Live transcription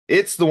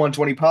It's the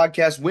 120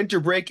 podcast. Winter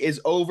break is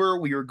over.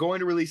 We were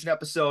going to release an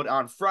episode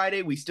on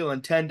Friday. We still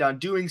intend on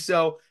doing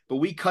so, but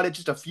we cut it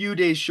just a few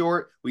days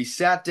short. We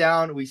sat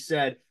down. We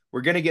said, we're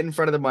going to get in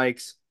front of the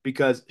mics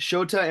because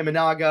Shōta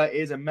Imanaga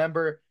is a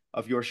member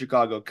of your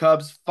Chicago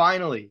Cubs.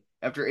 Finally,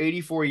 after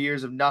 84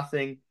 years of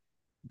nothing,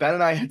 Ben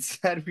and I had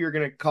said we were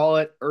going to call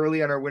it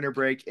early on our winter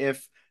break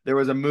if there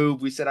was a move.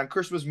 We said on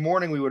Christmas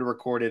morning we would have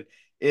recorded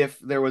if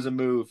there was a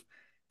move.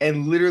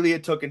 And literally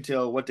it took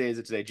until, what day is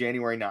it today?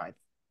 January 9th.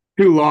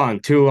 Too long,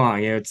 too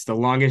long. It's the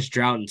longest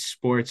drought in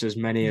sports, as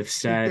many have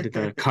said.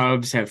 The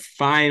Cubs have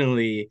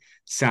finally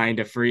signed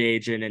a free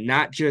agent, and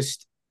not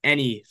just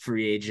any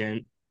free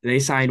agent. They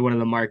signed one of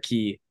the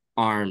marquee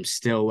arms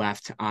still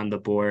left on the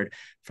board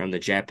from the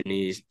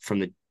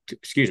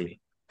excuse me,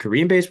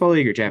 Korean Baseball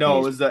League or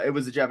No, it Japanese?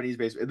 was the Japanese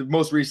base.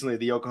 Most recently,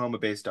 the Yokohama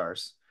Bay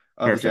Stars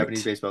of the Japanese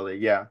Perfect. baseball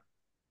league. Yeah.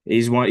 He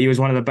was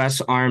one of the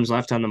best arms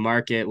left on the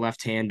market,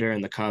 left-hander,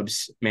 and the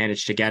Cubs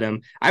managed to get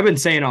him. I've been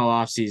saying all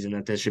offseason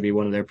that this should be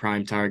one of their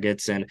prime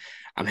targets, and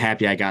I'm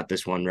happy I got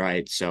this one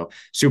right. So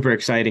super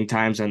exciting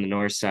times on the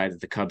north side that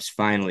the Cubs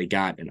finally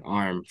got an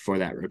arm for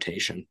that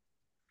rotation.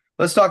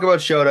 Let's talk about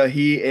Shota.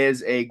 He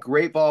is a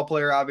great ball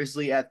player,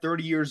 obviously, at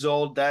 30 years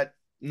old. That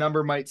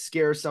number might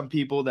scare some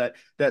people, that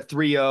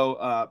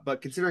 3-0.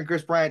 But considering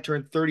Chris Bryant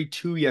turned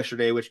 32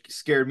 yesterday, which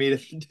scared me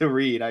to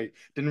read.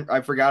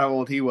 I forgot how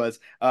old he was.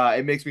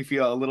 It makes me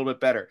feel a little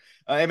bit better.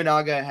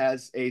 Imanaga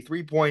has a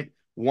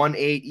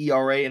 3.18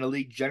 ERA in a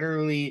league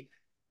generally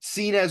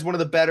seen as one of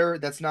the better.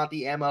 That's not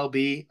the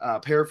MLB.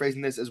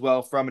 Paraphrasing this as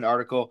well from an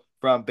article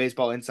from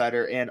Baseball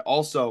Insider, and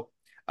also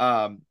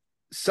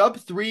sub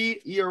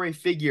 3 ERA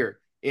figure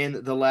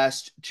in the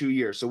last 2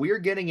 years. So we are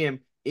getting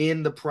him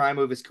in the prime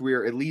of his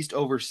career, at least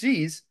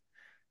overseas.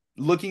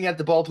 Looking at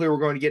the ball player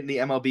we're going to get in the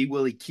MLB,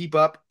 will he keep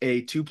up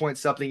a 2 point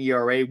something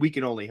ERA? We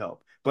can only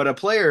hope. But a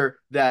player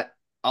that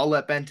I'll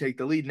let Ben take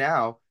the lead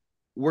now,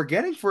 we're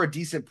getting for a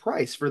decent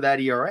price for that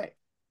ERA.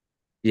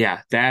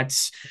 Yeah,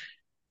 that's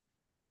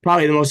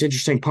probably the most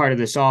interesting part of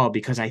this all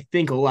because I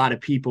think a lot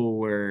of people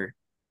were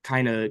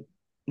kind of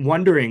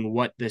wondering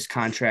what this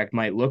contract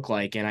might look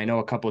like. And I know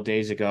a couple of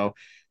days ago,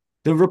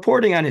 the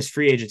reporting on his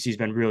free agency has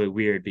been really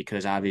weird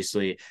because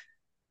obviously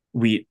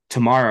we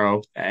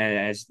tomorrow,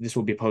 as this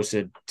will be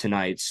posted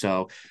tonight,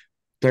 so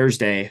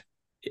Thursday,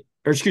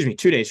 or excuse me,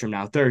 2 days from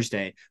now,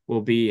 Thursday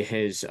will be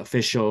his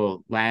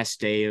official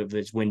last day of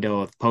his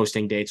window of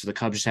posting date. So the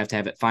Cubs just have to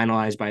have it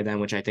finalized by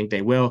then, which I think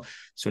they will.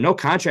 So no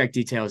contract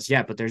details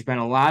yet, but there's been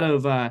a lot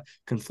of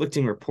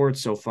conflicting reports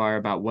so far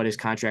about what his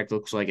contract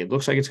looks like. It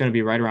looks like it's going to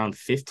be right around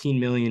 $15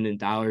 million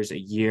a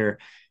year.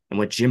 And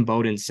what Jim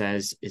Bowden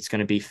says, it's going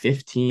to be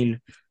 15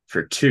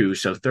 for two.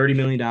 So $30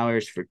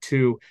 million for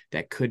two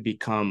that could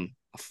become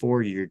a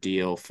 4 year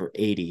deal for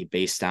 80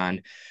 based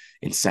on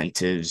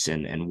incentives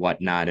and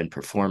whatnot and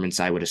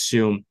performance, I would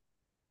assume.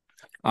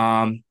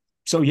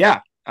 So yeah,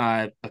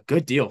 a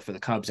good deal for the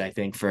Cubs, I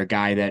think, for a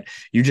guy that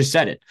you just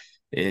said it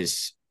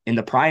is in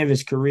the prime of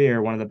his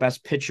career, one of the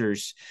best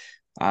pitchers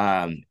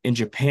in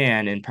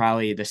Japan and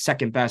probably the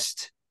second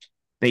best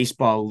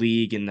baseball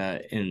league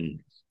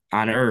in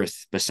on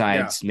earth Yeah.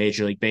 besides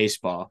Major League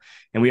Baseball.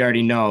 And we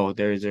already know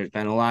there's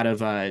been a lot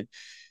of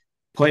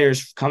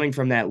players coming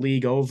from that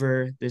league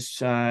over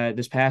this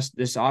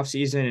off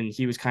season, and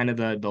he was kind of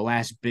the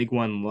last big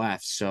one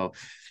left. So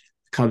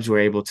Cubs were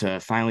able to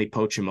finally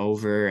poach him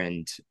over,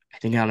 and I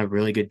think on a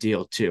really good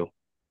deal too.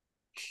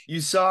 You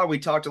saw we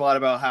talked a lot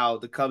about how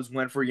the Cubs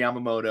went for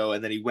Yamamoto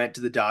and then he went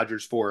to the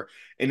Dodgers for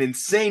an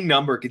insane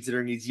number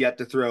considering he's yet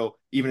to throw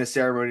even a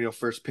ceremonial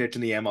first pitch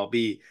in the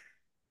MLB.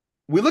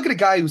 We look at a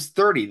guy who's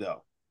 30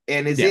 though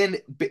and is Yeah, in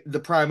the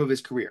prime of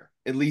his career,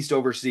 at least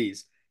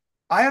overseas.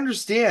 I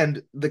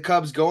understand the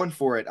Cubs going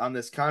for it on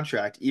this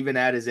contract even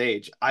at his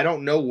age. I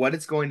don't know what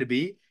it's going to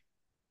be.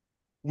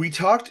 We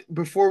talked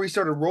before we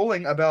started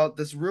rolling about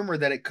this rumor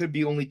that it could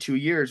be only 2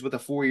 years with a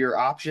 4 year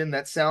option.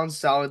 That sounds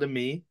solid to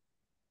me.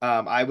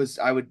 I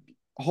would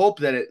hope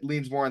that it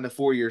leans more on the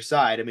 4 year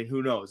side. I mean,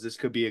 who knows? This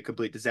could be a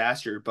complete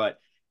disaster, but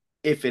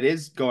if it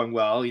is going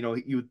well,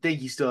 you would think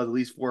he still has at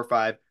least 4 or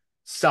 5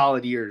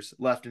 solid years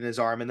left in his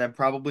arm, and then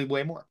probably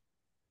way more.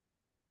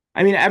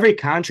 I mean every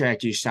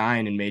contract you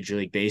sign in Major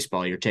League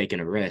Baseball, you're taking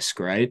a risk,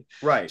 right?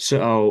 Right.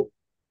 So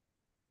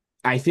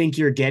I think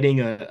you're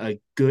getting a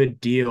good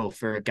deal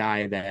for a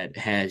guy that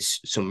has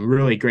some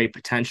really great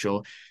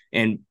potential.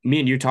 And me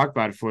and you talked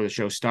about it before the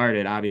show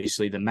started.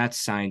 Obviously, the Mets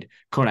signed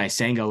Kodai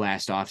Senga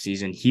last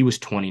offseason. He was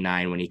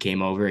 29 when he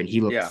came over, and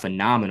he looked Yeah.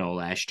 phenomenal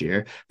last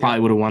year. Yeah.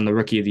 Probably would have won the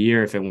Rookie of the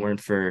Year if it weren't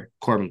for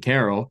Corbin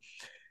Carroll.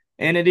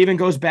 And it even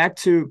goes back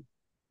to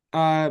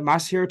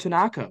Masahiro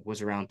Tanaka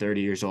was around 30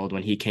 years old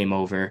when he came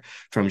over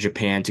from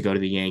Japan to go to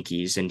the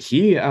Yankees. And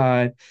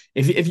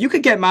if you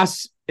could get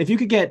if you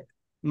could get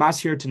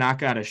Masahiro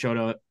Tanaka out of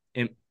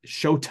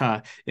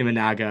Shota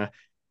Imanaga,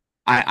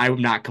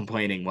 I'm not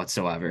complaining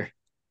whatsoever.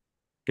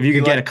 If you You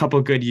could get a like couple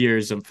good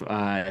years of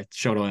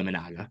Shota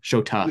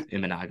we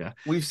Imanaga.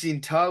 we've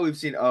seen Ta, we've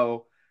seen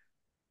O.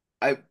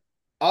 I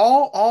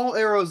all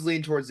arrows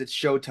lean towards it's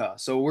Shota.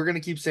 So we're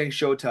gonna keep saying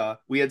Shota.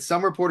 We had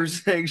some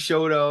reporters saying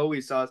Shoto. We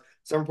saw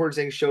some reporters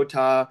saying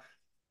Shota.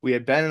 We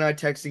had Ben and I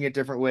texting it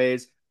different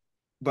ways.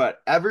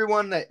 But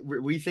everyone that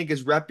we think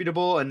is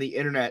reputable and the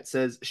internet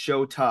says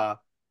Shota.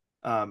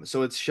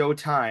 So it's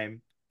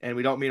Showtime, and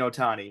we don't mean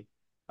Otani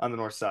on the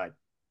north side.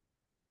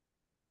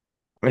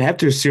 I would have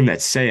to assume that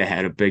Seiya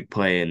had a big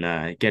play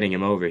in getting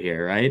him over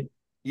here, right?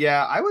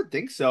 Yeah, I would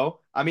think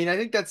so. I mean, I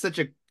think that's such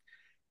a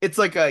it's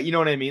like a, you know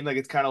what I mean? Like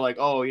it's kind of like,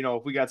 oh,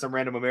 if we got some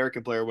random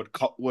American player,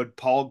 would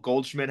Paul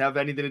Goldschmidt have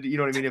anything to do? You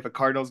know what I mean? If a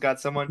Cardinals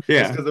got someone just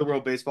Yeah. because of the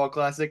World Baseball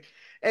Classic,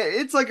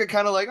 it's like a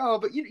kind of like, oh,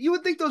 but you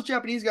would think those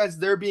Japanese guys,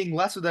 there being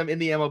less of them in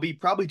the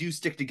MLB, probably do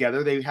stick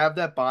together. They have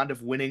that bond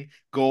of winning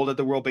gold at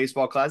the World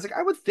Baseball Classic.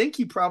 I would think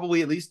he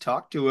probably at least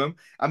talked to him.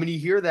 I mean, you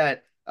hear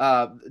that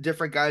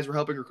different guys were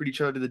helping recruit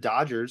each other to the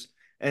Dodgers,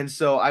 and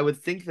so I would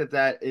think that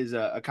that is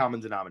a common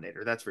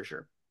denominator. That's for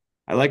sure.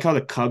 I like how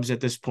the Cubs at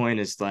this point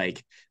is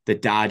like the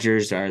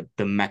Dodgers are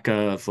the mecca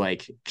of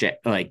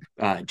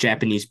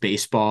Japanese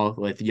baseball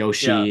with Yeah,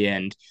 Yoshi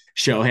and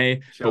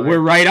Shohei, but we're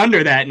Shohei. right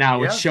under that now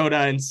with Yeah,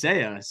 Shota and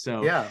Seiya.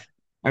 So yeah.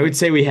 I would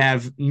say we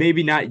have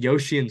maybe not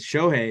Yoshi and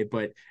Shohei,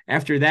 but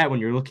after that, when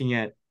you're looking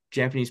at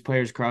Japanese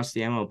players across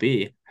the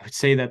MLB, I would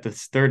say that the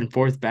third and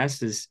fourth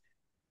best is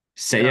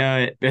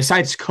Yeah. Seiya,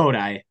 besides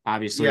Kodai,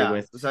 obviously Yeah.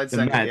 with Besides the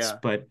Senga, Mets, yeah.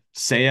 but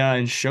Seiya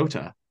and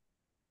Shota.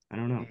 I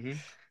don't know. hmm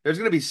There's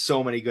gonna be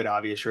so many good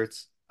obvious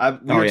shirts. We Oh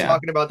were yeah.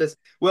 talking about this.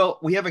 Well,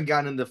 we haven't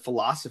gotten into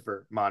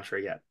philosopher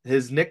mantra yet.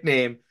 His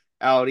nickname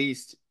out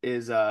east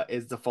is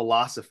the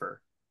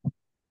philosopher.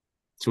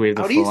 So we have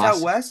the Out east, out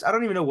philosophy west, I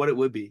don't even know what it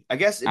would be. I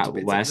guess out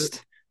it's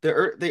west. the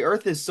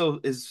Earth is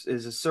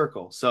is a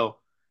circle. So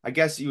I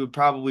guess you would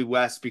probably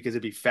west because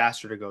it'd be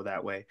faster to go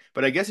that way.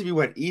 But I guess if you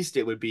went east,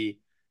 it would be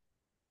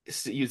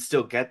you'd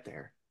still get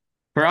there.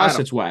 For I us,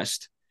 don't. it's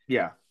west.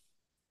 Yeah,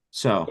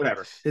 So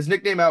whatever. His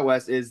nickname out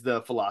west is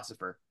the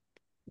philosopher.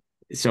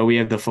 so we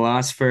have the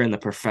philosopher and the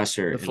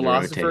professor The in the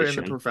philosopher and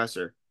the rotation.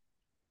 professor.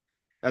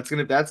 That's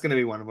gonna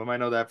be one of them. I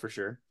know that for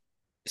sure.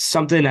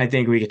 Something I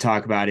think we could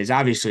talk about is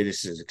obviously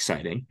this is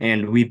exciting,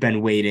 and we've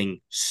been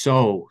waiting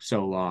so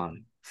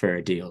long for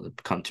a deal to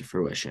come to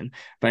fruition.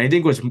 But I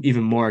think what's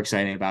even more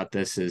exciting about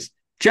this is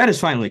Jed is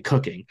finally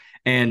cooking.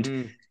 And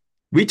Mm,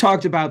 we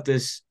talked about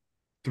this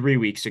 3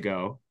 weeks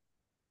ago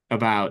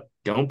about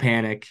don't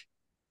panic.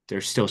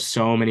 There's still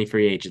so many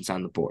free agents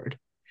on the board.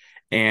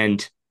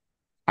 And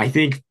I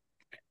think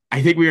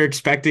we were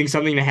expecting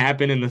something to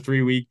happen in the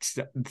 3 weeks,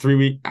 3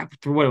 week,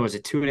 what was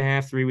it,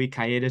 2.5, 3 week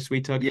hiatus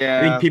we took. I think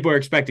yeah, people are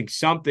expecting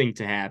something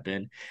to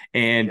happen.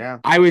 And yeah,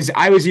 I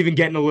was even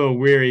getting a little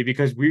weary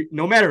because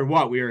no matter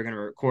what, we were going to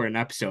record an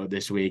episode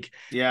this week,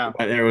 yeah.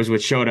 whether it was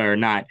with Shota or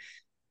not.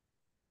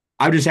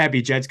 I'm just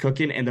happy Jed's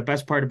cooking. And the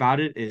best part about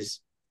it is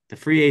the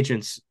free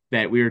agents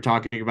that we were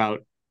talking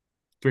about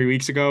 3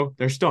 weeks ago,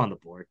 they're still on the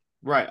board.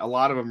 Right. A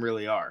lot of them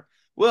really are.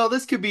 Well,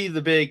 this could be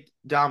the big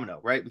domino,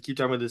 right? We keep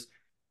talking about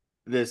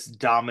this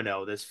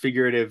domino, this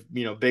figurative,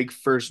 big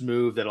first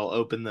move that'll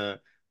open the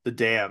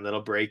dam,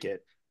 that'll break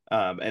it.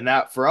 And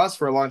that for us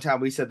for a long time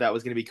we said that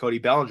was going to be Cody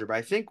Bellinger, but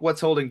I think what's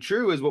holding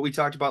true is what we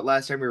talked about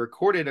last time we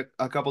recorded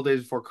a couple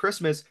days before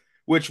Christmas,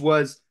 which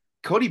was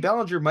Cody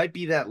Bellinger might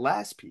be that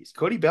last piece.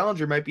 Cody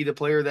Bellinger might be the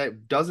player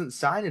that doesn't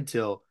sign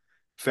until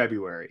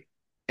February.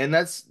 And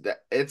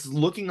it's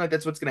looking like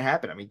that's what's going to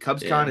happen. I mean,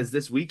 CubsCon Yeah. is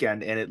this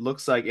weekend, and it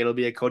looks like it'll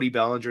be a Cody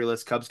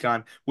Bellinger-less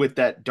CubsCon with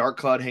that dark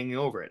cloud hanging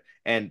over it.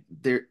 And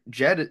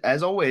Jed,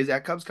 as always,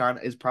 at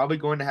CubsCon is probably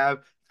going to have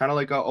kind of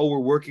like oh, we're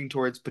working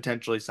towards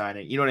potentially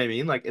signing. You know what I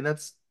mean? Like, and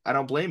I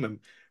don't blame him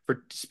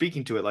for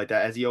speaking to it like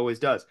that, as he always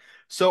does.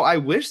 So I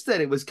wish that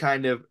it was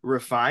kind of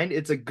refined.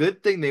 It's a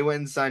good thing they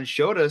went and signed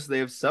Shota, so they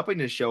have something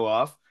to show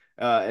off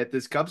at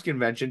this Cubs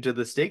convention to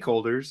the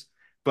stakeholders.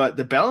 But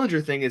the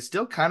Bellinger thing is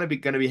still kind of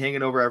going to be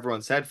hanging over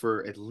everyone's head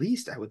for at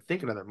least, I would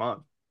think, another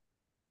month.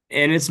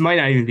 And it might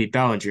not even be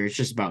Bellinger. It's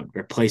just about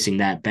replacing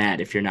that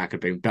bat if you're not going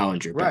to bring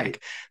Bellinger Right.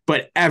 back.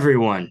 But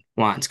everyone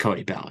wants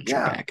Cody Bellinger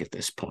Yeah. back at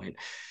this point.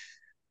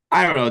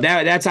 I don't know.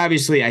 That's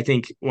obviously, I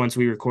think once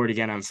we record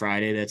again on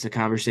Friday, that's a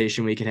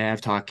conversation we could have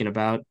talking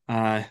about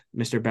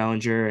Mr.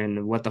 Bellinger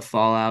and what the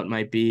fallout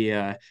might be,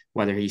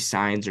 whether he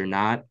signs or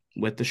not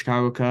with the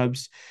Chicago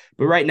Cubs.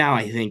 But right now,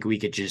 I think we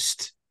could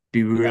just be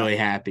Yeah. really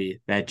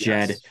happy that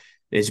Jed Yes.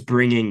 is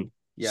bringing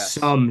Yes.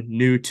 some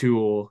new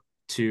tool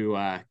to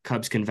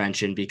Cubs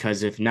convention,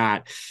 because if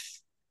not,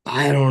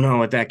 I don't know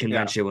what that Yeah.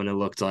 convention would have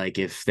looked like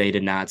if they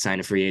did not sign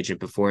a free agent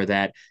before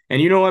that.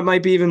 And you know what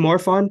might be even more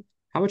fun?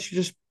 How about you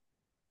just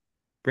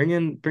bring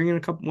in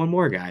one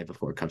more guy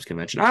before Cubs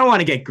convention? I don't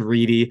want to get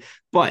greedy,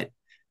 but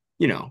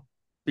you know,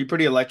 Be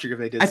pretty electric if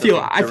they did I feel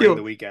something I during the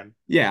feel weekend.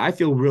 yeah, I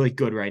feel really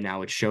good right now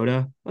with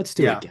Shota. Let's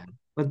do it Yeah. again.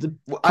 Let the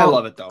Well, I call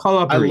love it though. call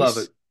up I love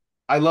it. Reese.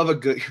 I love a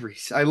good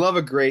Reese. I love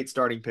a great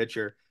starting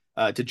pitcher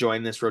to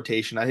join this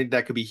rotation. I think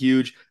that could be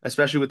huge,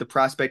 especially with the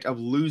prospect of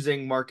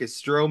losing Marcus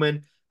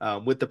Stroman,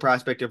 with the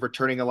prospect of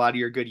returning a lot of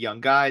your good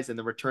young guys and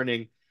the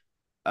returning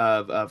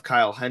of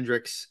Kyle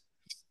Hendricks.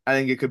 I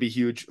think it could be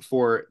huge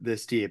for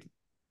this team.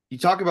 you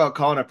talk about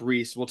calling up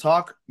Reese. We'll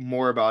talk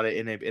more about it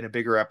in a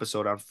bigger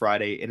episode on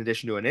Friday, in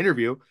addition to an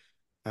interview,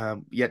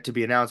 yet to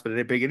be announced, but in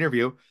a big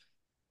interview.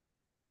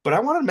 But I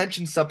want to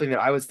mention something that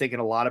I was thinking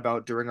a lot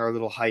about during our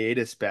little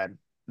hiatus, Ben.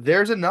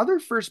 There's another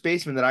first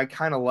baseman that I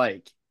kind of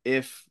like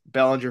if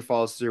Bellinger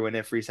falls through and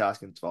if Reese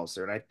Hoskins falls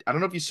through. And I don't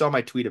know if you saw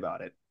my tweet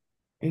about it.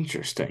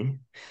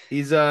 Interesting.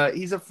 He's a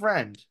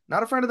friend,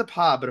 not a friend of the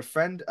pod, but a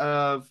friend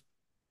of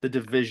the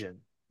division,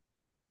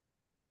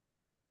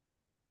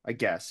 I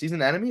guess. He's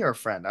an enemy or a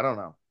friend. I don't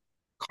know.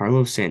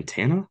 Carlos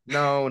Santana?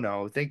 No,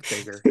 no, think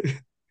bigger.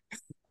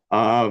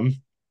 Um,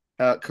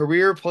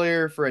 Career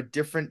player for a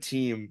different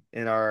team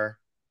in our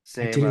I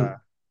same didn't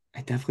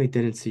I definitely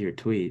didn't see your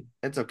tweet.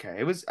 it's okay.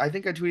 It was I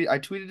think I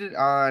tweeted it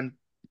on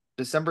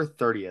December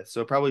 30th,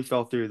 so it probably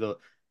fell through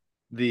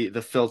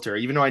the filter.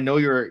 Even though I know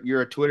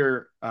you're a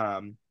Twitter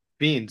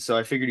fiend, so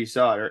I figured you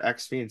saw it, or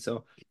X fiend.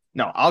 So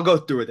no, I'll go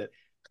through with it.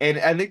 And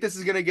I think this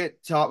is gonna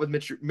get taught with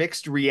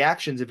mixed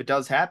reactions if it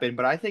does happen,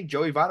 but I think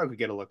Joey Votto could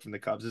get a look from the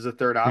Cubs as a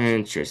third option.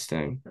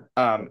 Interesting.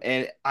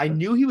 And I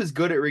knew he was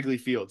good at Wrigley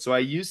Field, so I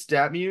used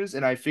StatMuse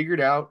and I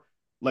figured out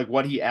like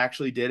what he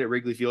actually did at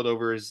Wrigley Field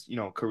over his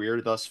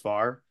career thus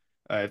far.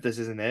 If this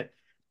isn't it,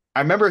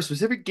 I remember a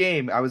specific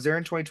game. I was there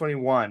in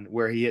 2021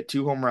 where he hit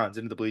two home runs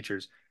into the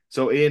bleachers.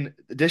 So in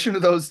addition to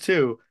those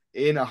two,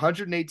 in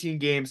 118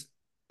 games,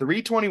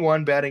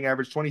 321 batting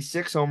average,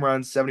 26 home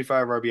runs,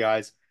 75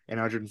 RBIs, and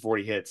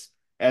 140 hits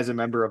as a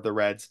member of the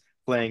Reds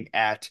playing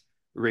at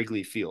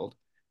Wrigley Field.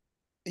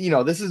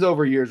 This is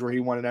over years where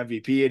he won an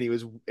MVP and he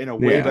was in a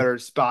way Yeah. better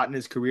spot in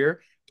his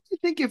career. I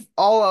think if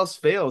all else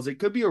fails, it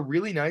could be a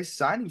really nice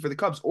signing for the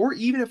Cubs, or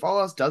even if all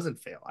else doesn't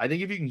fail. I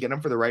think if you can get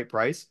him for the right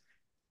price,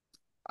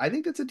 I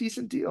think that's a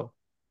decent deal.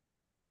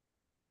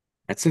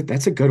 That's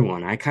a good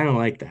one. I kind of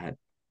like that.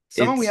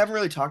 Someone we It's haven't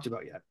really talked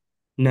about yet.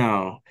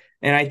 no.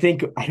 And I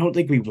don't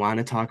think we want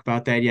to talk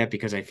about that yet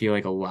because I feel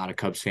like a lot of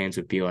Cubs fans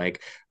would be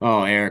like,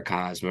 "Oh, Eric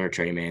Hosmer,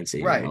 Trey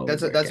Mancini Right. all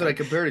That's over that's what I again."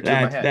 compared it to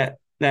in my That head. that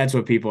that's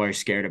what people are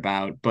scared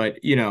about. But,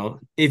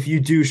 if you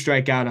do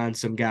strike out on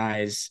some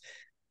guys,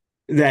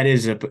 that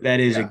is a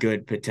Yeah.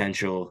 good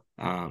potential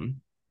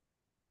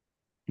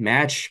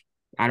match.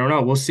 I don't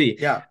know. We'll see.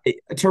 Yeah.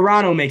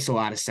 Toronto makes a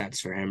lot of sense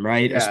for him,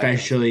 right? Yeah, it does.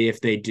 Especially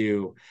if they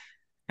do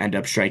end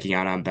up striking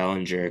out on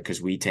Bellinger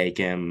because we take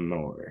him,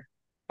 or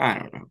I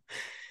don't know.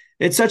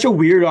 It's such a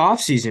weird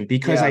offseason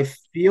because I Yeah.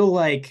 feel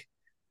like,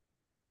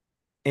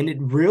 and it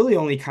really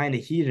only kind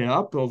of heated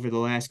up over the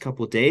last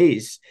couple of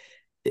days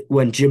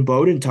when Jim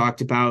Bowden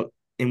talked about,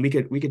 and we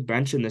could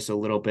mention this a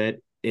little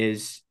bit,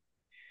 is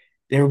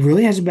there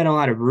really hasn't been a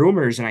lot of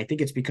rumors, and I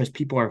think it's because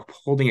people are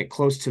holding it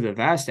close to the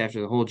vest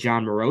after the whole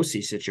John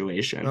Morosi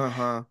situation.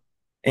 Uh-huh.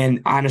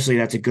 And honestly,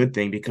 that's a good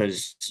thing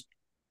because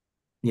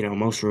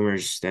most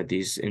rumors that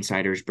these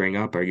insiders bring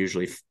up are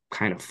usually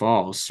kind of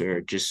false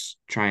or just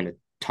trying to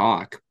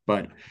talk.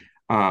 But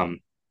um,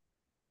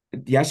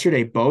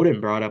 yesterday,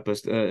 Bowden brought up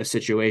a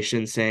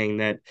situation saying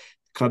that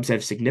Cubs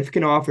have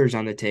significant offers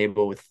on the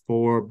table with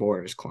four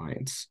Boras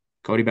clients: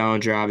 Cody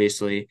Bellinger,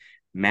 obviously,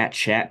 Matt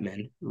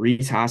Chapman,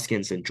 Reese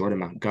Hoskins, and Jordan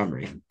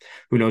Montgomery.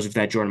 Who knows if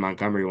that Jordan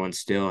Montgomery one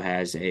still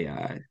has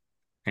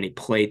any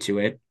play to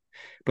it?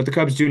 But the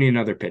Cubs do need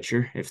another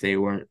pitcher if they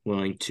weren't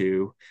willing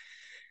to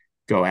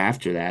go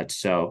after that.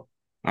 So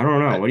I don't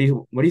know. I, What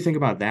do you think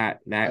about that?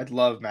 I'd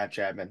love Matt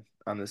Chapman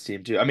on this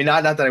team too. I mean,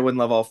 not that I wouldn't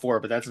love all four,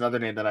 but that's another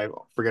name that I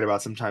forget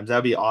about sometimes.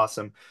 That'd be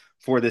awesome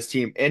for this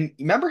team. And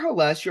remember how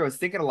last year I was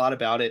thinking a lot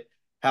about it,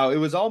 how it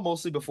was all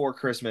mostly before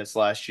Christmas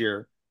last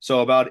year.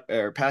 So about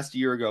or past a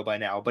year ago by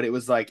now, but it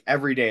was like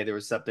every day there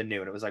was something new,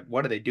 and it was like,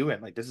 what are they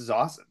doing? Like this is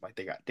awesome. Like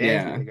they got Dansby,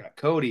 Yeah. they got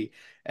Cody,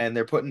 and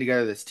they're putting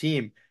together this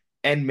team.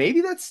 And maybe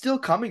that's still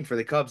coming for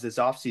the Cubs this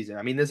offseason.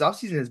 I mean, this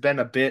offseason has been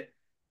a bit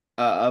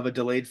of a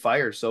delayed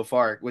fire so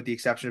far, with the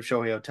exception of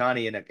Shohei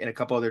Ohtani and a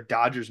couple other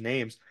Dodgers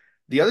names.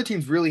 The other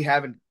teams really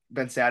haven't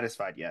been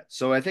satisfied yet.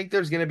 So I think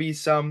there's going to be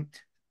some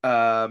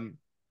um,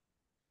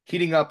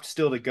 heating up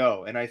still to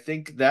go. And I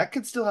think that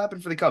could still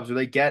happen for the Cubs where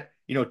they get,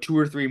 two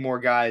or three more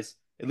guys,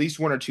 at least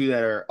one or two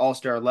that are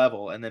all-star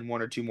level, and then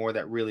one or two more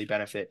that really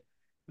benefit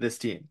this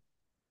team.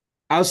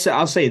 I'll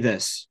say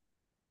this.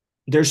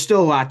 There's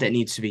still a lot that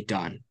needs to be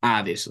done.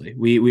 Obviously,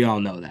 we all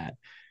know that.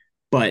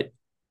 But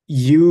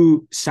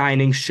you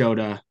signing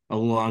Shōta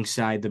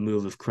alongside the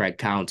move of Craig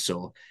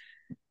Counsell,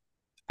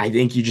 I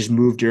think you just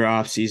moved your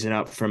offseason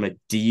up from a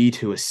D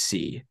to a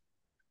C,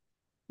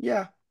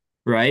 Yeah.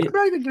 I'm right?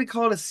 not even going to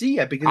call it a C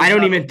yet because I it's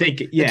don't not even like think,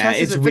 the yeah, test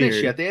it's isn't finished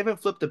yet. weird. They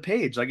haven't flipped the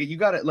page. Like you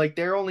got it. Like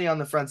they're only on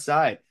the front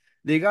side.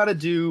 They got to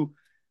do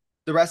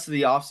the rest of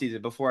the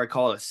offseason before I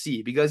call it a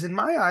C, because in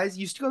my eyes,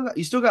 you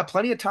still got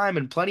plenty of time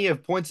and plenty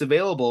of points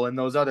available in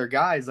those other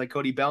guys like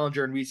Cody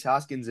Bellinger and Reese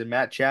Hoskins and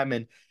Matt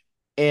Chapman.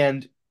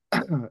 And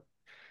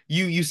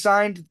you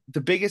signed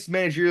the biggest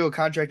managerial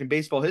contract in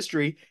baseball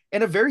history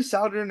and a very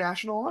solid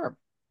international arm.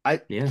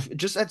 I Yeah.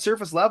 just at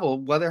surface level,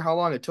 whether how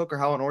long it took or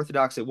how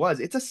unorthodox it was,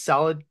 it's a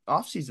solid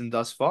offseason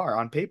thus far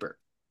on paper.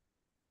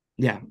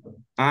 Yeah.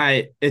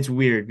 It's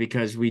weird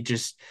because we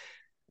just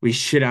we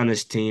shit on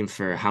this team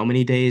for how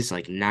many days?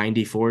 Like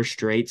 94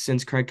 straight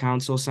since Craig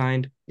Counsell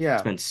signed. It's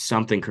Yeah, been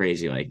something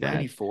crazy like that.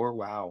 94.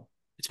 Wow.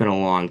 It's been a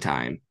long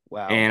time.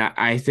 Wow. And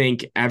I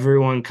think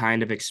everyone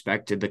kind of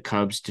expected the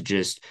Cubs to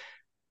just,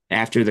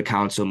 after the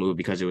Counsell move,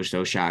 because it was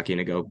so shocking,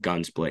 to go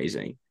guns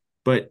blazing.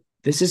 But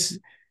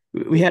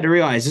we had to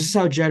realize this is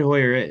how Jed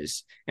Hoyer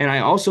is. And I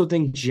also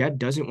think Jed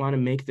doesn't want to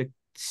make the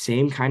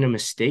same kind of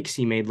mistakes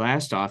he made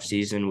last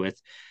offseason with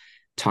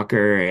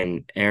Tucker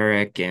and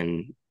Eric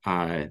and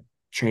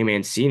Trey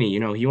Mancini.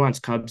 He wants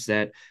Cubs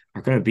that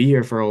are going to be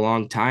here for a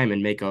long time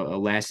and make a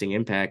lasting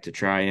impact to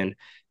try and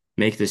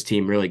make this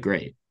team really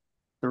great.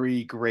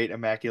 Three great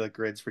immaculate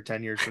grids for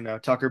 10 years from now.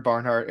 Tucker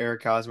Barnhart,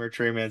 Eric Hosmer,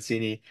 Trey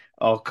Mancini,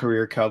 all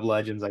career Cub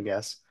legends, I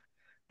guess.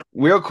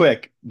 Real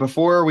quick,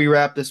 before we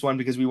wrap this one,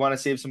 because we want to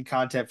save some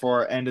content for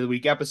our end of the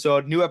week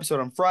episode, new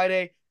episode on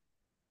Friday.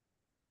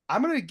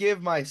 I'm going to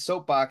give my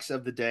soapbox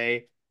of the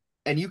day,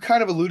 and you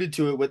kind of alluded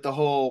to it with the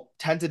whole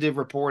tentative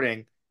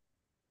reporting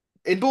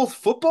in both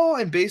football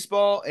and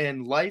baseball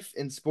and life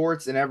and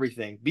sports and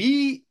everything.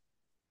 Be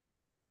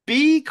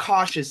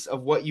cautious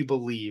of what you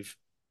believe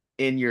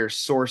in your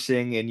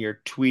sourcing and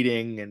your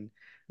tweeting. And I'm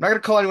not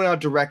going to call anyone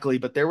out directly,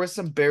 but there was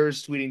some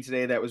Bears tweeting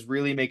today that was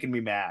really making me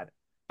mad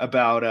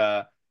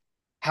about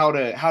how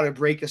to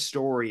break a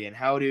story and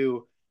how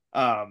to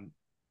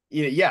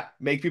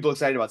make people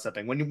excited about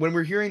something. When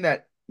we're hearing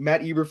that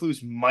Matt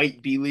Eberflus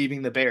might be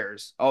leaving the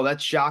Bears, oh,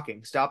 that's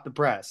shocking. Stop the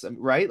press,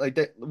 right? Like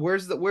that.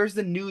 Where's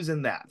the news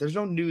in that? There's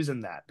no news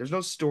in that. There's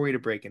no story to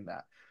break in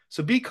that.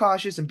 So be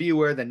cautious and be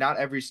aware that not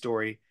every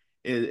story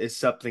is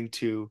something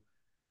to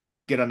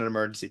get on an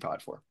emergency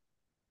pod for.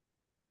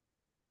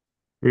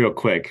 Real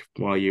quick,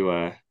 while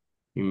you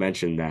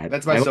mentioned that,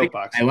 That's my I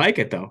soapbox. like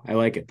it though. I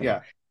like it though.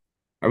 Yeah,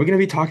 Are we going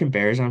to be talking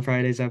Bears on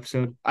Friday's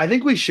episode? I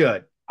think we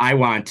should. I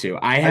want to.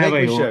 I think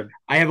we should.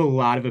 I have a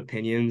lot of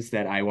opinions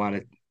that I want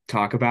to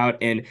talk about,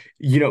 and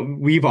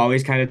we've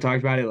always kind of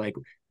talked about it. Like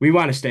we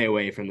want to stay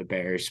away from the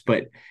Bears,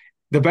 but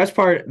the best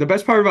part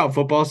about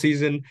football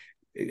season,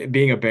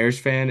 being a Bears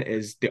fan,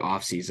 is the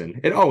off season.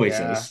 It always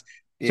Yeah, is.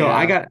 So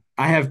yeah.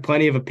 I have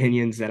plenty of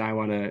opinions that I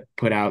want to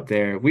put out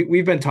there.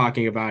 We've been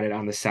talking about it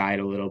on the side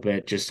a little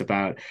bit, just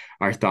about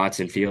our thoughts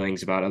and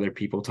feelings about other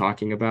people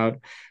talking about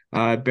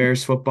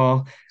Bears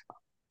football.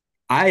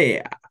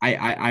 I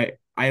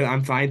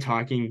I'm fine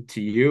talking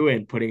to you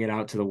and putting it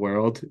out to the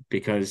world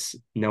because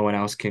no one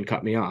else can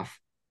cut me off.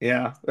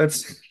 Yeah,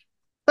 that's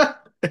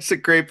that's a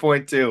great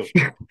point too.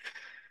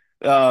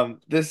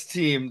 This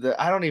team,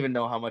 I don't even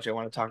know how much I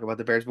want to talk about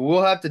the Bears, but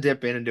we'll have to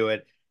dip in and do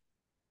it.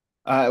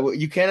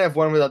 You can't have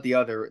one without the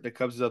other. The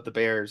Cubs without the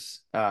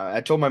Bears.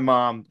 I told my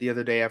mom the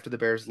other day after the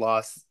Bears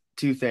lost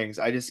two things.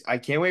 I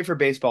can't wait for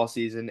baseball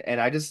season, and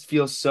I just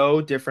feel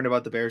so different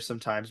about the Bears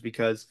sometimes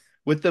because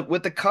with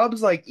the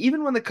Cubs, like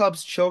even when the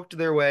Cubs choked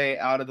their way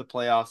out of the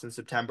playoffs in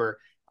September,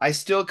 I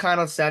still kind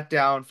of sat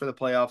down for the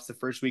playoffs the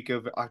first week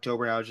of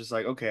October, and I was just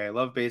like, okay, I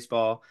love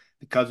baseball.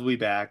 The Cubs will be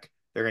back.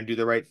 They're gonna do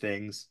the right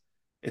things.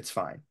 It's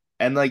fine.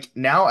 And like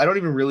now, I don't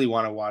even really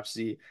want to watch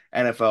the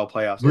NFL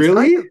playoffs. It's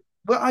not even Really?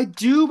 but I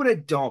do, but I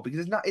don't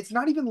because it's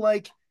not even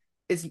like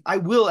I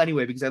will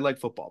anyway because I like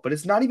football, but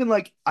it's not even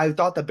like I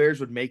thought the Bears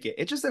would make it.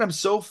 It's just that I'm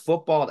so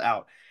footballed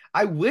out.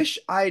 I wish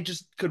I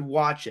just could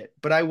watch it,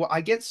 but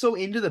I get so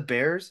into the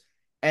Bears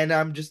and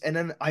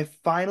then I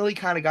finally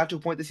kind of got to a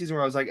point this season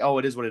where I was like, oh,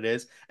 it is what it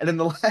is. And then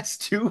the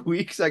last 2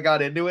 weeks I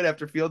got into it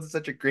after Fields is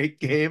such a great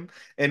game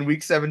in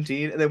week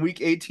 17 and then week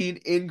 18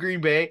 in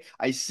Green Bay.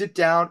 I sit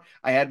down,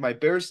 I had my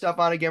Bears stuff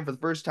on again for the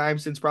first time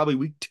since probably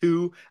week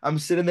 2. I'm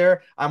sitting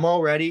there, I'm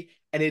all ready,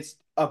 and it's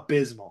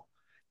abysmal.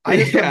 I'm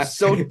Yeah.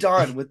 so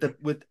done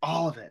with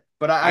all of it.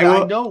 But I I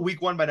will know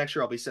week 1 by next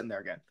year I'll be sitting there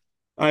again.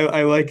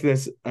 I like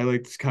this. I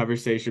like this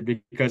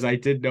conversation because I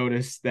did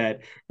notice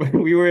that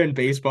when we were in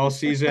baseball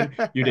season,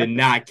 you did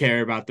not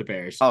care about the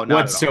Bears Oh, not at all.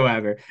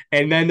 whatsoever.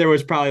 And then there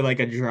was probably like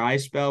a dry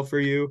spell for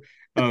you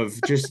of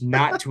just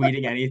not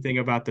tweeting anything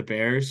about the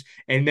Bears.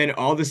 And then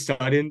all of a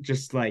sudden,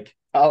 just like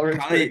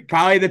Tolerance break.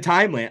 probably the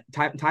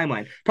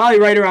timeline, probably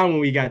right around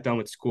when we got done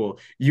with school,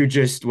 you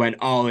just went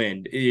all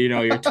in.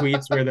 Your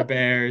tweets were the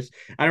Bears.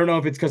 I don't know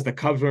if it's because the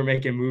Cubs were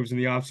making moves in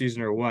the offseason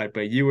or what,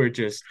 but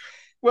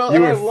Well,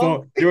 and I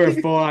love you were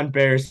full on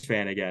Bears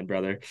fan again,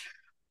 brother.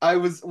 I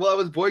was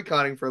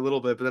boycotting for a little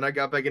bit, but then I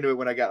got back into it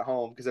when I got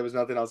home because there was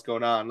nothing else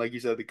going on. Like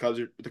you said, the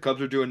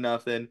Cubs are doing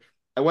nothing.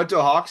 I went to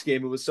a Hawks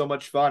game. It was so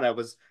much fun. I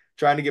was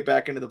trying to get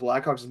back into the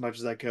Blackhawks as much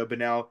as I could, but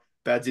now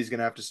Badsy's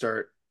gonna have to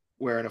start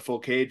wearing a full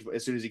cage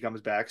as soon as he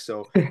comes back.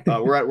 So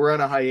we're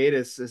on a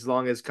hiatus as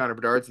long as Connor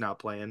Bedard's not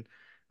playing.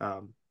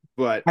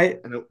 But I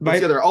what's the my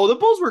other? Oh, the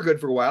Bulls were good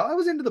for a while. I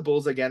was into the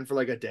Bulls again for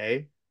like a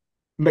day.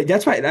 But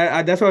that's what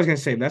I was gonna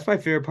say. That's my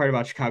favorite part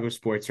about Chicago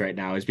sports right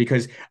now is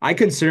because I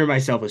consider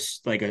myself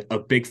like a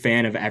big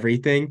fan of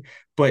everything.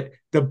 But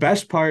the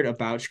best part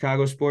about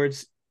Chicago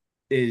sports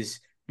is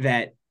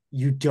that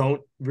you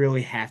don't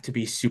really have to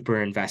be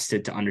super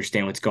invested to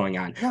understand what's going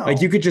on. Like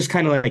you No. could just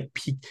kind of like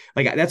peek.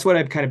 Like that's what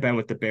I've kind of been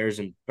with the Bears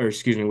and or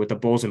excuse me, with the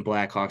Bulls and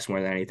Blackhawks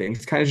more than anything.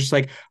 It's kind of just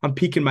like I'm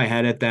peeking my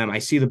head at them. I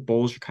see the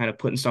Bulls are kind of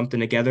putting something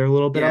together a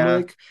little bit. I'm Yeah.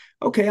 like,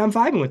 okay, I'm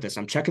vibing with this.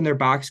 I'm checking their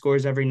box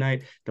scores every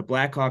night. The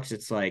Blackhawks,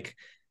 it's like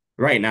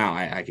right now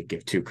I could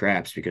give two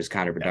craps because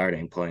Connor Yeah. Bedard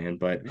ain't playing,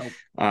 but Nope.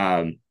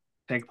 um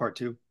Tank part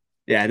two.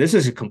 yeah, this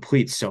is a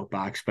complete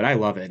soapbox, but I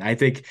love it. I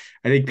think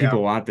Yeah.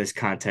 people want this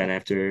content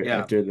after Yeah.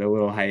 after the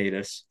little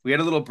hiatus. We had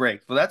a little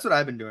break. Well, that's what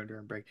I've been doing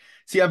during break.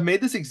 See, I've made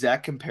this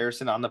exact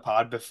comparison on the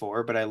pod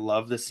before, but I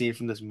love the scene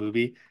from this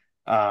movie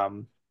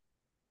um,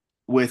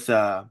 with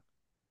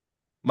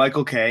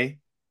Michael K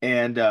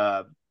and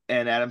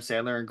Adam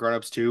Sandler and Grown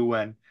Ups 2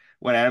 when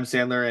Adam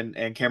Sandler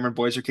and Cameron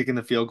Boyce are kicking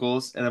the field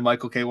goals and then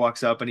Michael K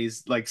walks up and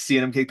he's like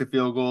seeing him kick the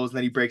field goals and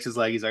then he breaks his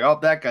leg. He's like, "Oh,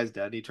 that guy's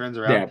dead." And he turns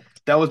around. Yeah,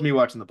 That was me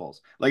watching the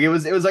Bulls. Like it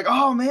was like,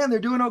 "Oh man, they're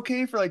doing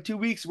okay for like 2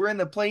 weeks. We're in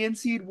the play-in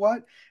seed.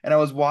 What?" And I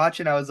was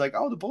watching. I was like,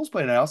 "Oh, the Bulls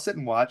playing it. I'll sit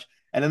and watch."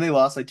 And then they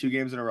lost like 2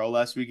 games in a row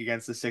last week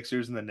against the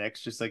Sixers and the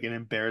Knicks, just like in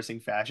embarrassing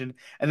fashion.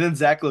 And then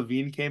Zach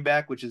LaVine came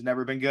back, which has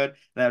never been good.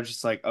 And I was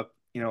just like, "Oh,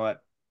 you know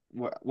what?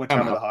 What I'm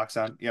time are the out. Hawks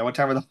on? Yeah, what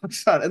time are the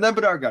Hawks on?" And then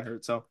Bedard got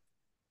hurt. So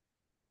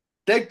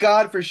thank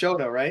God for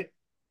Shota, right?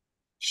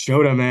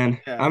 Shota, man.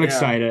 Yeah, I'm yeah,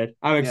 excited.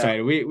 I'm yeah.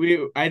 excited.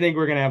 We I think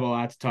we're gonna have a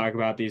lot to talk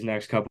about these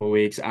next couple of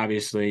weeks.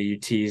 Obviously, you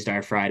teased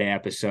our Friday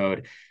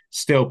episode.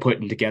 Still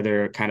putting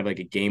together kind of like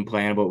a game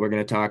plan of what we're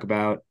gonna talk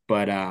about.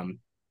 But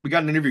We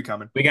got an interview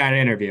coming. we got an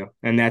interview,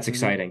 and that's Hmm.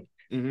 exciting.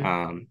 Hmm.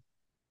 Um,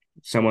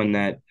 someone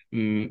that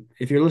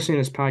if you're listening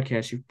to this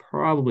podcast, you've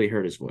probably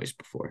heard his voice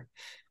before.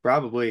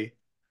 Probably.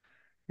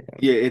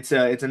 Yeah, it's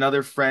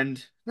another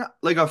friend, not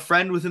like a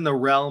friend within the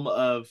realm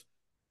of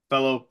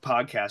fellow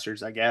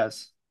podcasters, I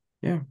guess.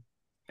 Yeah.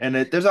 And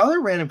there's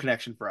another random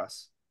connection for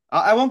us.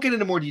 I won't get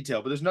into more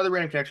detail, but there's another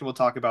random connection we'll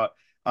talk about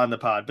on the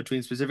pod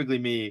between specifically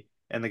me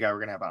and the guy we're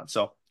gonna have on.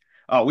 So,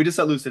 we just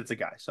let loose that it's a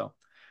guy. So,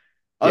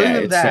 other Yeah,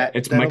 than that,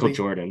 it's that'll Michael be.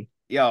 Jordan.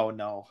 Yo,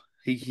 no,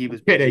 he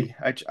was Kidding.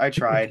 busy. I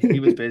tried. He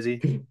was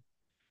busy.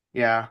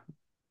 Yeah.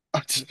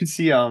 Did you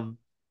see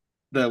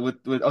the with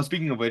oh,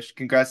 speaking of which,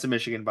 congrats to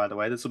Michigan, by the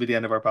way. This will be the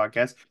end of our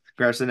podcast.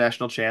 Congrats to the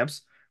national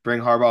champs.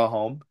 Bring Harbaugh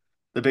home.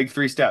 The big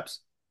three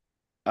steps.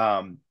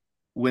 Um,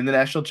 win the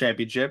national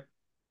championship.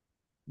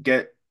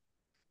 Get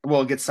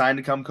get signed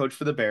to come coach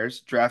for the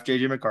Bears. Draft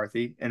JJ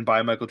McCarthy and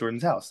buy Michael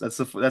Jordan's house. That's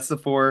the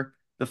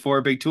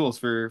four big tools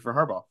for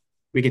Harbaugh.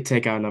 We could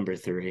take out number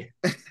three.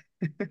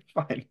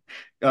 Fine.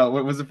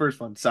 What was the first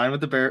one? Sign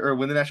with the Bears or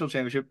win the national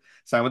championship.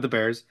 Sign with the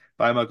Bears.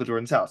 Buy Michael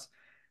Jordan's house.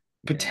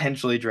 Yeah.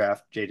 Potentially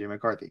draft JJ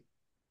McCarthy.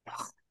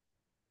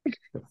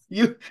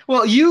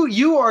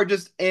 You are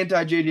just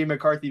anti JJ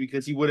McCarthy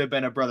because he would have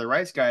been a Brother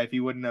Rice guy if he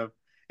wouldn't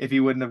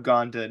have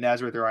gone to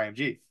Nazareth or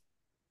IMG.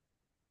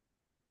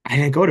 I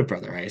didn't go to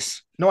Brother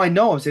Ice. No, I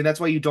know. I'm saying that's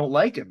why you don't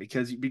like him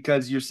because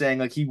you're saying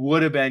like he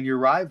would have been your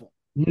rival.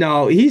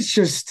 No, he's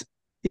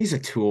a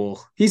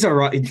tool. He's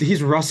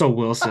Russell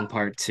Wilson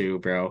part two,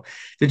 bro.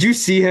 Did you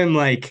see him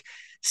like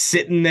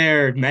sitting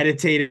there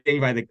meditating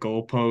by the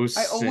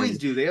I goalposts? always And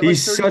do. They have like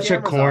 30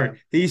 cameras on him.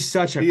 he's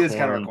such a He is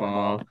kind of a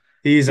cornball. cornball.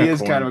 He's He a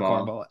is kind of a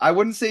cornball. cornball. I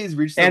wouldn't say he's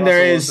reached the And there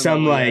Russell is Wilson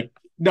some level yet, like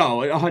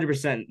no,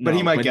 100% but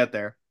he no, might but get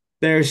there.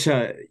 there's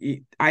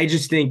I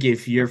just think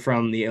if you're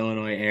from the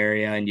Illinois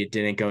area and you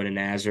didn't go to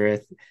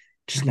Nazareth,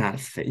 just not a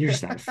fit. You're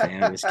just not a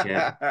fan of this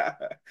kid.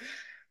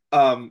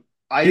 ISU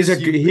He's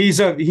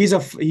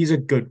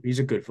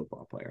a good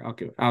football player.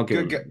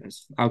 good guy,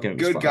 I'll give him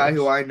his good guy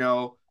who flowers. I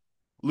know,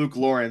 Luke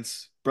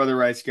Lawrence, Brother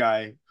Rice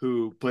guy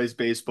who plays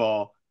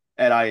baseball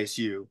at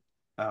ISU,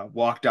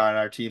 walked on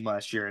our team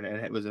last year and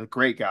it was a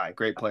great guy,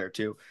 great player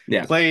too.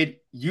 Yeah, Played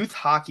youth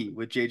hockey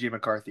with JJ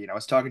McCarthy, and I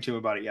was talking to him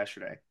about it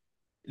yesterday.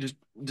 Just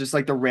just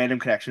like the random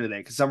connection today,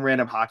 because some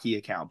random hockey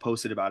account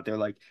posted about it. They're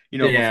like,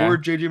 before yeah.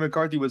 JJ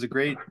McCarthy was a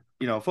great,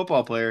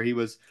 football player, he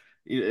was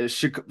a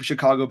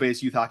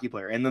Chicago-based youth hockey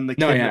player, and then the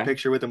No, kid in the yeah.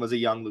 picture with him was a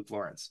young Luke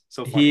Lawrence.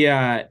 So funny. He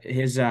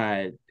his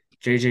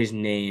JJ's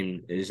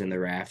name is in the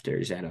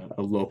rafters at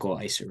a local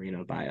ice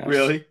arena by us.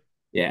 Really?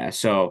 Yeah,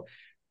 so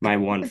my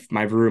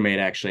roommate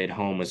actually at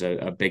home was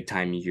a big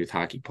time youth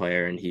hockey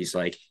player, and he's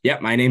like,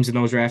 "Yep, my name's in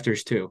those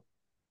rafters too."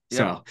 Yep.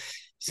 So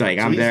it's like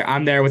So he's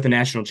I'm there with the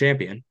national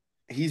champion.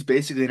 he's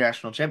basically a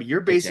national champion.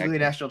 You're basically a Exactly.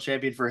 national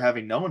champion for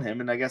having known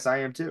him, and I guess I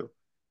am too.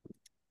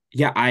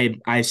 Yeah,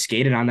 I've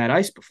skated on that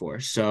ice before,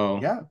 so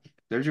Yeah,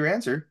 there's your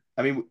answer.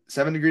 I mean,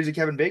 7 degrees of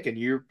Kevin Bacon.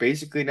 You're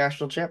basically a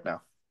national champ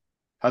now.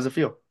 How's it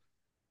feel?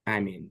 I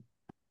mean,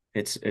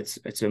 it's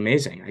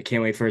amazing. I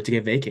can't wait for it to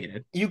get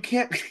vacated. You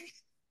can't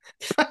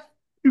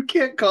you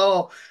can't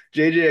call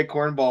JJ a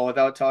cornball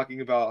without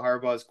talking about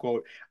Harbaugh's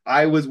quote.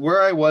 I was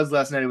where I was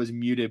last night. It was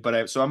muted, but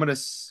I'm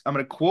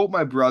gonna quote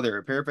my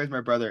brother, paraphrase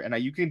my brother, and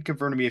you can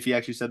confirm to me if he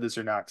actually said this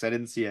or not because I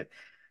didn't see it.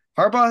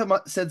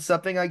 Harbaugh said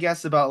something, I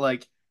guess, about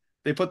like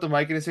they put the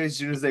mic in his face as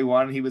soon as they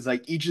won. And he was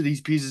like, each of these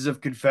pieces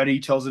of confetti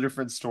tells a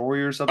different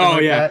story or something Oh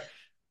like yeah,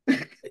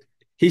 that.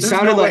 he There's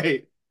sounded no like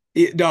way.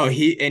 No,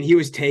 he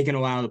was taking a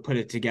while to put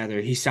it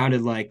together. He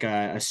sounded like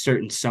a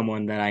certain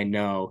someone that I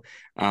know.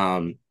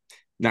 Um,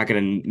 Not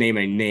going to name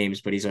any names,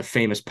 but he's a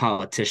famous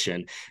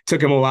politician.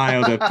 Took him a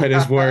while to put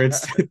his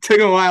words. Took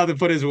him a while to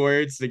put his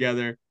words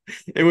together.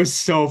 It was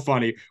so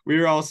funny. We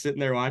were all sitting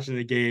there watching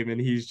the game,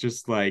 and he's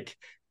just like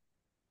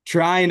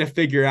trying to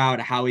figure out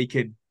how he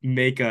could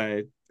make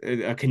a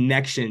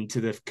connection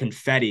to the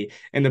confetti.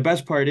 And the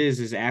best part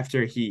is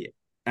after he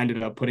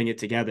ended up putting it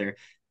together,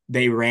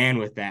 they ran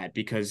with that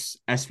because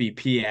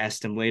SVP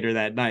asked him later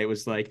that night,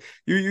 was like,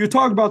 you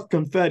talk about the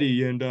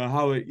confetti and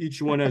how each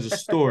one has a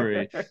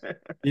story.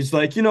 He's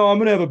like, I'm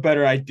gonna have a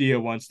better idea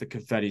once the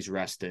confetti's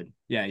rested.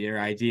 Yeah, your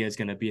idea is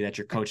gonna be that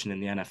you're coaching in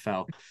the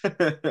NFL.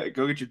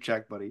 Go get your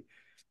check, buddy.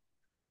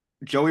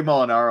 Joey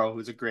Molinaro,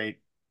 who's a great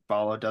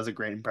follow, does a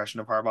great impression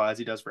of Harbaugh as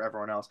he does for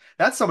everyone else.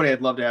 That's somebody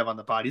I'd love to have on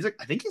the pod.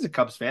 I think he's a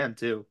Cubs fan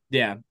too.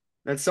 Yeah,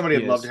 That's somebody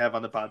he I'd love to is. have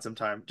on the pod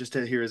sometime just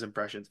to hear his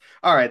impressions.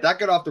 All right, that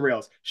got off the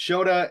rails.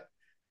 Shota,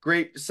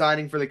 great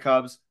signing for the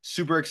Cubs.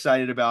 Super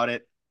excited about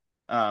it.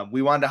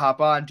 We wanted to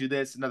hop on, do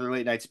this, another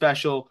late night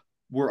special.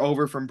 We're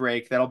over from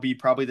break. That'll be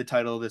probably the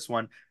title of this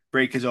one.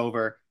 Break is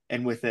over,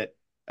 and with it,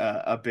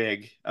 a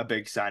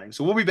big signing.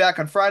 So we'll be back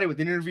on Friday with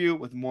an interview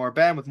with more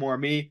Ben, with more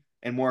me,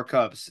 and more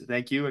Cubs.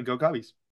 Thank you, and go Cubbies.